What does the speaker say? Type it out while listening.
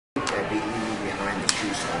They're beating me behind the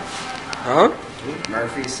shoe store. Huh?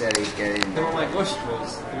 Murphy said he's getting... They were like bush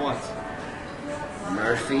twos. What?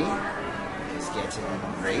 Murphy is getting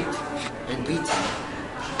raped and beaten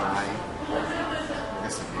by, I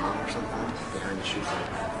guess, a mom or something behind the shoe store.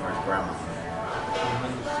 Or his grandma.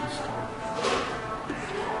 Behind the shoe store.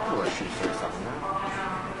 What shoe store is talking about?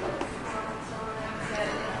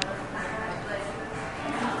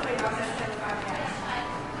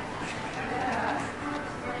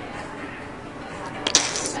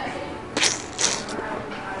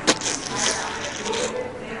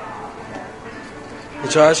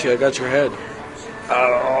 Josh, I got your head.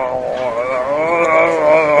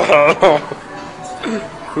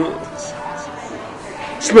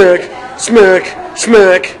 Smack, smack,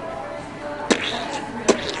 smack.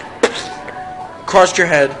 Crossed your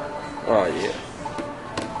head. Oh, yeah.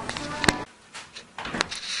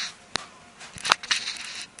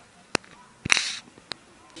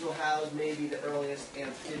 Will house maybe the earliest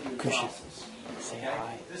amphibian fossils.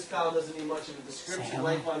 Okay? This file doesn't need much of a description.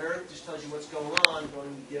 Life on Earth just tells you what's going on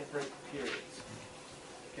during different periods.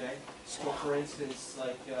 Okay? So, for instance,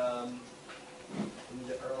 like the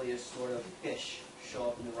earliest sort of fish show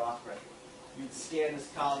up in the rock record. You'd scan this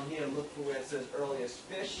column here and look for where it says earliest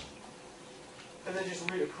fish, and then just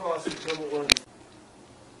read across and determine one of the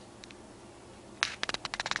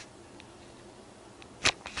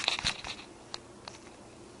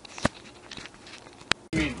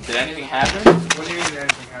Did anything happen? What do you mean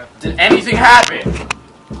anything happened? Did anything happen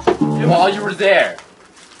while you were there?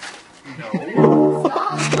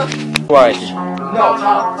 What? No,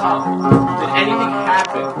 Tom. Did anything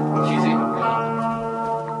happen? Excuse me.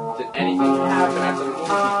 Did anything happen at the movie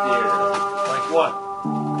theater? Like what?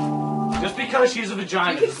 Just because she's a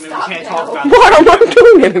vagina doesn't mean we can't talk about it. What? I'm not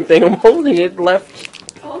doing anything. I'm holding it left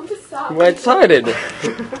right-sided.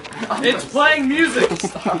 It's playing music.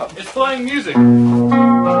 It's playing music. Was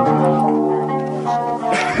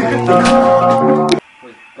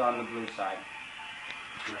on the blue side.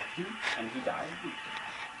 And he died.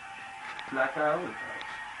 Black guy always dies.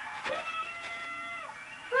 Yeah.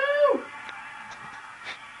 Woo!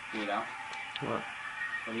 You know? What? What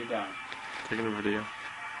are you doing? Taking a video.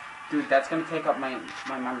 Dude, that's gonna take up my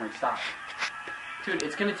memory. Stop. Dude,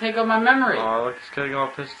 it's gonna take up my memory. Oh, look, he's getting all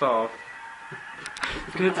pissed off.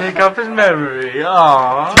 He's gonna take up his memory.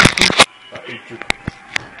 Aww.